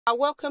A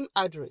welcome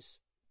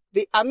address.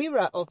 The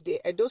Amira of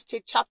the Edo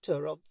State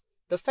chapter of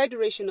the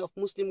Federation of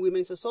Muslim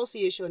Women's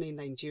Association in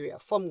Nigeria,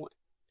 Form 1,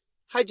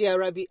 Haji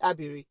Arabi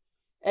Abiri,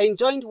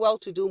 enjoined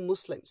well-to-do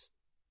Muslims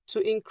to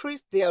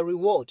increase their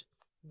reward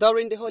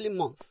during the holy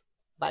month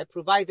by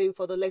providing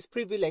for the less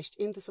privileged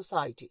in the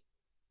society.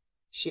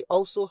 She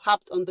also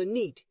harped on the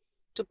need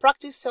to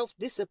practice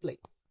self-discipline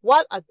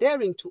while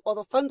adhering to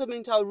other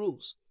fundamental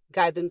rules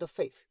guiding the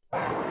faith.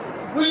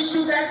 We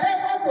should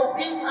endeavor to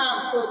give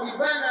alms to the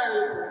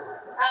vulnerable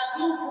and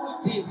do good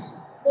deeds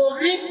to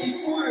reap the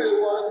full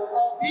reward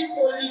of this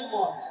holy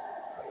month.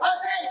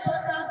 Other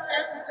important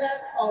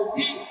etiquettes of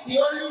the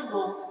holy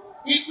month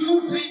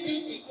include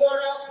reading the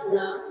glorious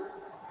Quran,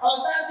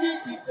 observing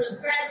the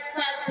prescribed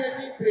 5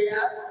 daily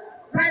prayers,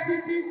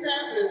 practicing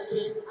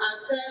self-restraint and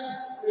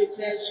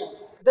self-reflection.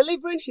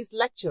 Delivering his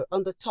lecture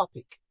on the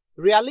topic,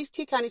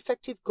 Realistic and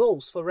Effective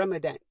Goals for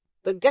Ramadan,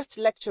 the guest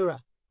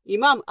lecturer,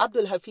 Imam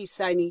Abdul Hafiz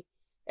Sani,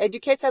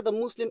 educated the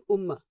Muslim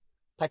Ummah,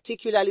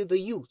 particularly the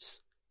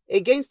youths,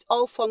 against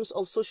all forms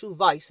of social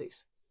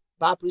vices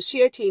by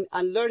appreciating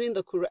and learning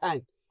the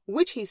Quran,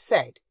 which he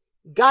said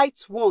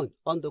guides one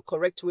on the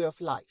correct way of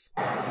life.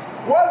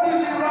 What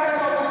is the right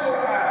of the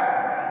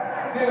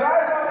Quran? The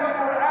right of the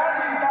Quran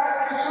is that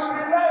it should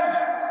be learned.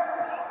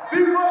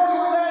 People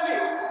should learn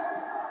it.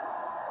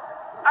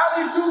 And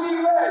it should be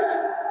read.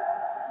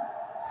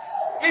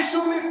 It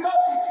should be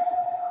studied.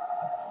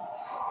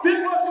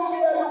 People should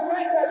be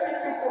educated in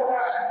the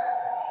Quran.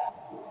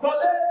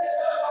 Today,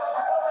 there are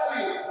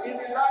anomalies in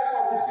the life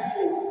of the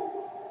people.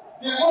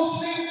 The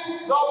Muslims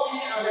don't be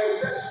an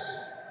exception.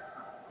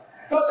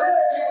 Today,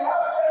 you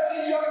have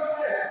many young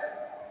men.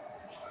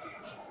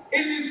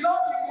 It is not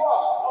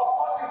because of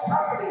what is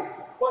happening,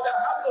 but I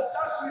have to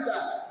start with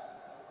that.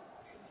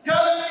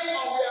 Carrying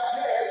on their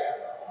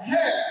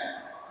head,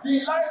 the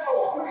life of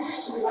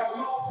which we have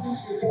not seen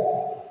before.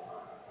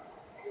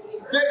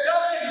 They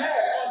carry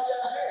hair on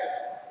their head,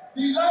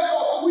 the life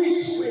of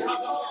which we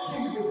have not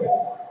seen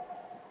before.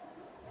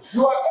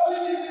 You are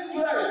calling it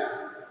trend.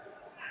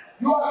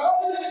 You are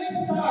calling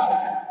it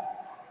style.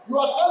 You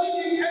are calling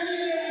it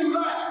anything you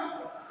like.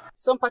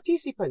 Some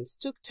participants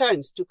took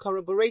turns to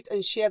corroborate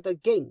and share the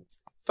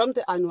gains from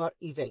the annual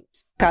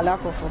event. Allah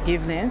for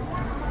forgiveness,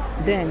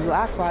 then you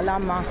ask for Allah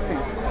mercy.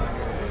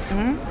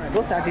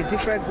 Those are the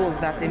different goals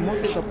that a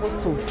Muslim is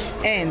supposed to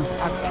earn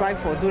and strive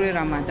for during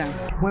Ramadan.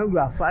 When we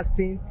are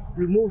fasting,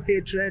 remove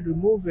hatred,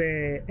 remove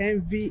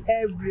envy,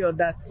 every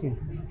other thing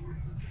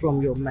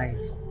from your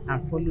mind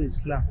and follow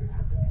Islam.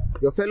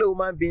 Your fellow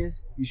human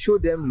beings, you show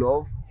them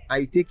love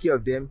and you take care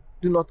of them.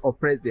 Do not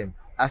oppress them.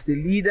 As a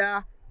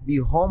leader, be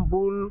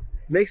humble,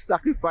 make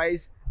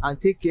sacrifice, and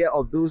take care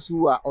of those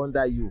who are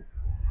under you.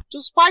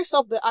 To spice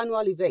up the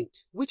annual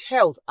event, which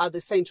held at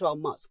the Central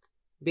Mosque,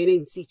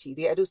 Benin City,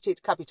 the Edo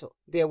State capital,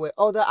 there were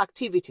other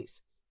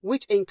activities,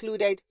 which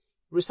included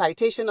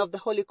recitation of the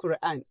Holy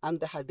Quran and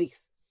the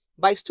Hadith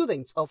by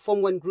students of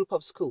Form 1 group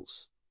of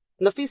schools.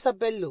 Nafisa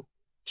Bello,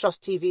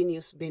 Trust TV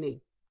News,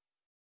 Benin.